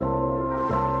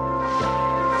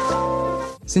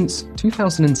Since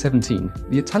 2017,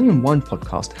 the Italian Wine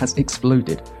Podcast has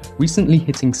exploded, recently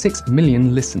hitting 6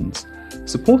 million listens.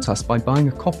 Support us by buying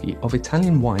a copy of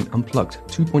Italian Wine Unplugged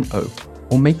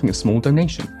 2.0 or making a small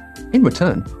donation. In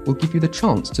return, we'll give you the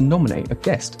chance to nominate a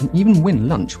guest and even win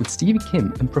lunch with Stevie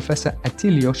Kim and Professor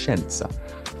Attilio Scienza.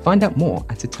 Find out more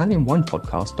at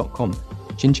italianwinepodcast.com.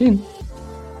 Chin chin!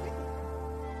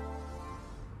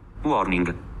 Warning.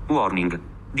 Warning.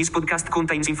 This podcast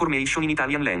contains information in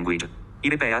Italian language. I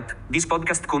repeat, this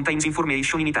podcast contains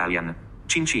information in Italian.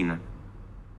 Chin chin.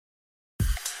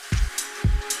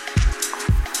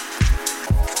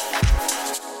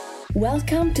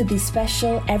 Welcome to this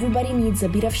special Everybody Needs a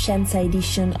Bit of Scienza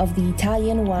edition of the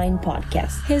Italian Wine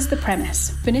Podcast. Here's the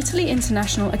premise. Vinitaly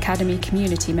International Academy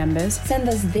community members send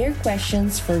us their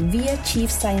questions for via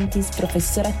Chief Scientist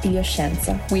Professor Attilio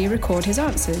Scienza. We record his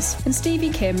answers, and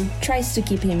Stevie Kim tries to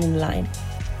keep him in line.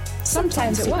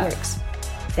 Sometimes it works.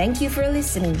 Thank you for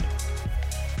listening.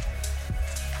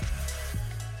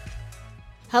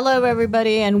 Hello,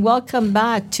 everybody, and welcome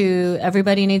back to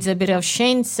Everybody Needs a Bit of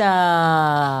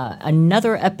Scienza,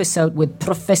 another episode with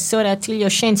Professor Attilio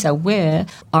Scienza, where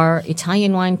our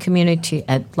Italian wine community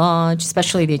at large,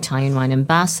 especially the Italian wine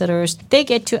ambassadors, they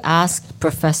get to ask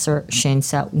Professor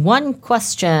Scienza one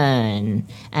question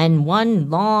and one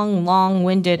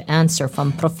long-winded answer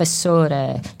from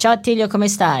Professore. Ciao Attilio, come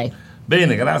stai?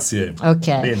 Bene, grazie.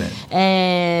 Ok.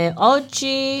 Bene.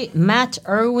 Oggi Matt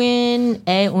Irwin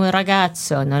è un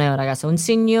ragazzo, non è un ragazzo, un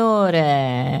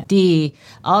signore di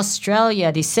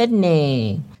Australia, di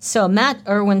Sydney. So Matt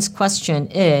Irwin's question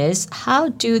is, how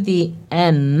do the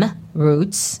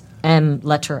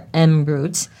letter M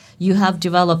roots, you have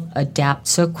developed adapt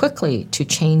so quickly to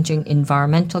changing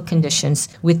environmental conditions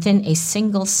within a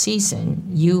single season?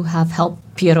 You have helped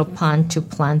Piero Pan to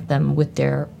plant them with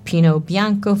their Pinot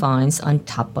Bianco vines on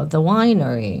top of the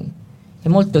winery. È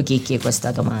molto geeky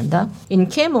questa domanda. In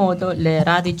che modo le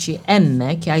radici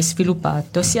M che hai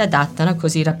sviluppato si adattano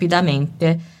così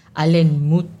rapidamente alle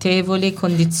mutevoli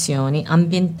condizioni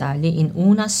ambientali in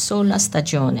una sola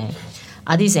stagione?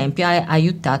 Ad esempio, hai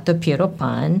aiutato Piero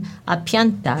Pan a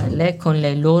piantarle con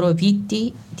le loro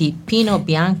viti di Pinot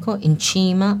Bianco in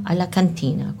cima alla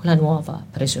cantina, quella nuova,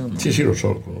 presumo. Sì, lo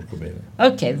so, lo conosco bene.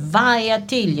 Ok, vai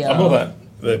Attilio. Allora,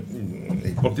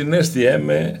 i portinnesti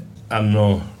M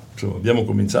abbiamo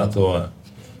cominciato a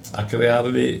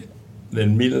crearli nel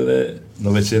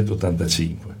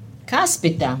 1985.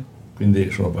 Caspita! Quindi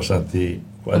sono passati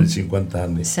quasi 50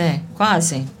 anni. Sì,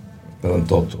 quasi.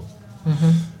 48.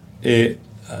 Uh-huh. E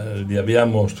li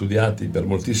abbiamo studiati per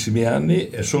moltissimi anni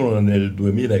e solo nel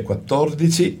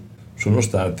 2014 sono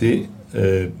stati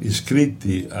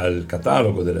iscritti al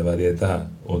catalogo delle varietà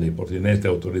o dei portinesti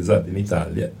autorizzati in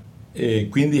Italia, e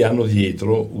quindi hanno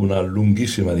dietro una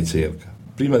lunghissima ricerca.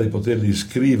 Prima di poterli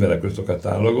iscrivere a questo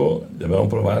catalogo li abbiamo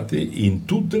provati in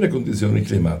tutte le condizioni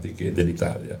climatiche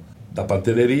dell'Italia, da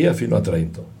Pantelleria fino a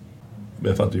Trento.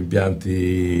 Abbiamo fatto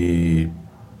impianti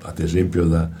ad esempio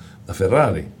da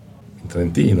Ferrari in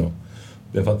Trentino,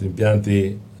 abbiamo fatto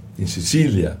impianti in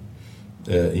Sicilia,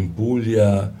 in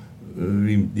Puglia,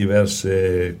 in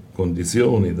diverse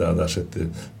condizioni, da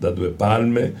 2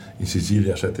 palme, in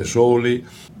Sicilia 7 soli,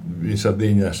 in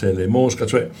Sardegna Selle e Mosca,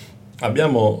 cioè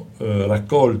abbiamo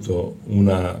raccolto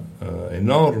una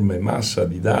enorme massa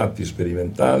di dati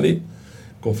sperimentali,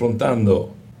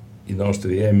 confrontando i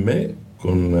nostri M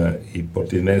con i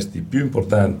portinesti più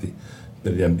importanti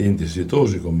per gli ambienti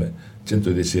sietosi come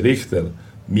 110 Richter,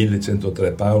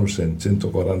 1103 Paulsen,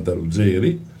 140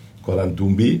 Ruggeri,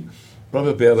 41B,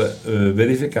 proprio per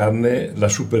verificarne la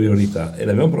superiorità, e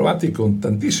li abbiamo provati con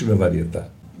tantissime varietà,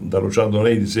 dallo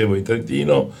Chardonnay, dicevo, in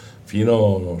Trentino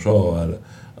fino, non so,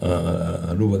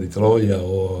 all'uva di Troia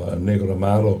o al negro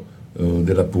amaro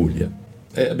della Puglia,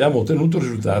 e abbiamo ottenuto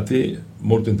risultati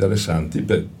molto interessanti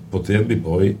per poterli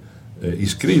poi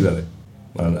iscrivere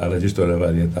al registro delle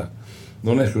varietà.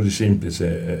 Non è così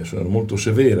semplice, sono molto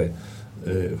severi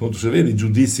i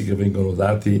giudizi che vengono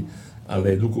dati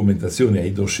alle documentazioni,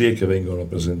 ai dossier che vengono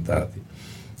presentati.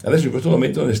 Adesso in questo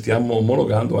momento ne stiamo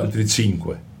omologando altri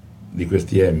 5 di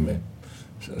questi M.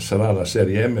 Sarà la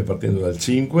serie M partendo dal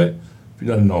 5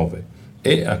 fino al 9,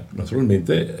 e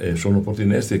naturalmente sono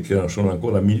portinesti che sono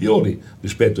ancora migliori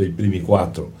rispetto ai primi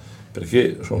 4,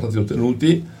 perché sono stati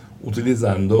ottenuti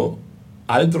utilizzando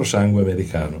altro sangue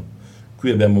americano. Qui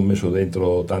abbiamo messo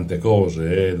dentro tante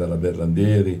cose, dalla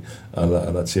Berlandieri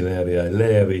alla Cinerea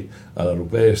Elleri, alla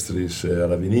Rupestris,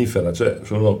 alla Vinifera, cioè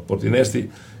sono portinesti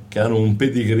che hanno un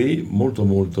pedigree molto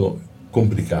molto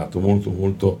complicato,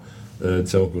 molto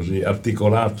diciamo così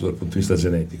articolato dal punto di vista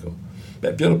genetico.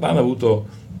 Piero Pan ha avuto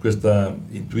questa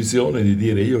intuizione di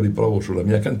dire io riprovo sulla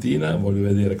mia cantina, voglio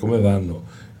vedere come vanno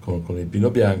con il Pino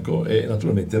Bianco, e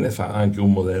naturalmente ne fa anche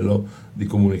un modello di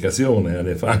comunicazione,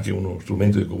 ne fa anche uno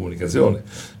strumento di comunicazione,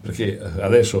 perché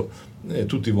adesso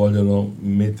tutti vogliono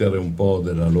mettere un po'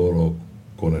 della loro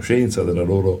conoscenza, della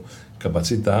loro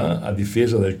capacità a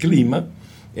difesa del clima,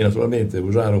 e naturalmente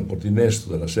usare un portinnesto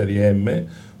della serie M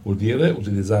vuol dire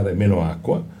utilizzare meno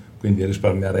acqua, quindi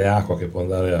risparmiare acqua che può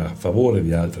andare a favore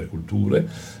di altre culture,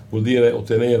 vuol dire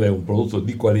ottenere un prodotto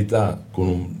di qualità con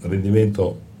un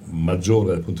rendimento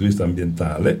maggiore dal punto di vista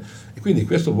ambientale, e quindi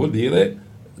questo vuol dire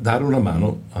dare una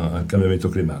mano al cambiamento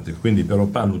climatico. Quindi Piero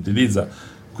Pan utilizza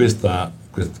questo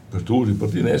uso di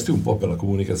portinesti un po' per la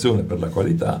comunicazione, per la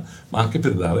qualità, ma anche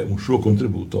per dare un suo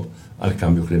contributo al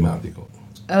cambio climatico.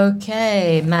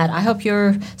 Okay, Matt, I hope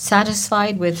you're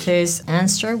satisfied with his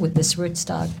answer with this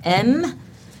rootstock M,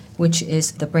 which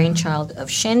is the brainchild of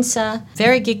Scienza.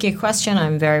 Very geeky question.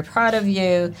 I'm very proud of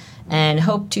you and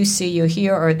hope to see you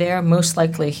here or there, most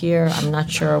likely here. I'm not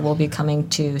sure. We'll be coming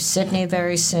to Sydney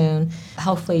very soon.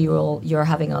 Hopefully you're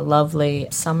having a lovely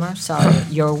summer,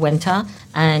 your winter.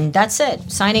 And that's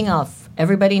it. Signing off.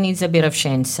 Everybody needs a bit of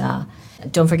Scienza.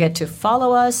 Don't forget to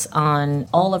follow us on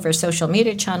all of our social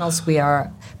media channels. We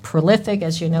are prolific,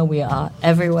 as you know, we are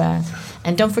everywhere.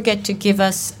 And don't forget to give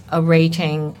us a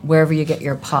rating wherever you get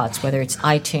your pods, whether it's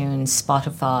iTunes,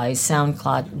 Spotify,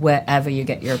 SoundCloud, wherever you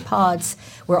get your pods.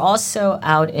 We're also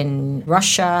out in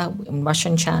Russia, in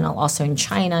Russian channel, also in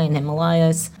China, in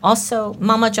Himalayas. Also,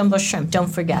 Mama Jumbo Shrimp, don't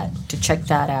forget to check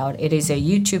that out. It is a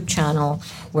YouTube channel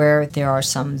where there are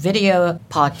some video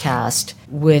podcasts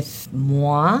with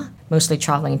moi, mostly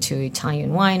traveling to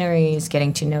Italian wineries,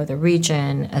 getting to know the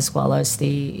region, as well as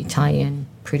the Italian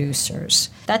producers.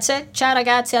 That's it. Ciao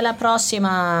ragazzi, alla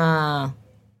prossima!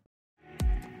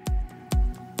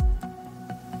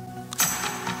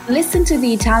 Listen to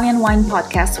the Italian Wine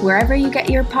Podcast wherever you get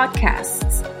your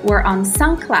podcasts. We're on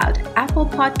SoundCloud, Apple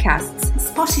Podcasts,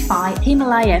 Spotify,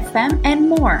 Himalaya FM, and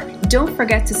more. Don't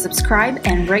forget to subscribe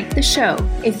and rate the show.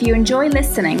 If you enjoy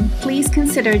listening, please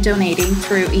consider donating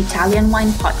through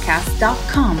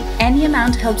ItalianWinePodcast.com. Any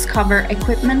amount helps cover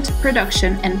equipment,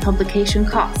 production, and publication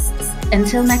costs.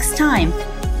 Until next time,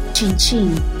 cin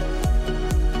cin.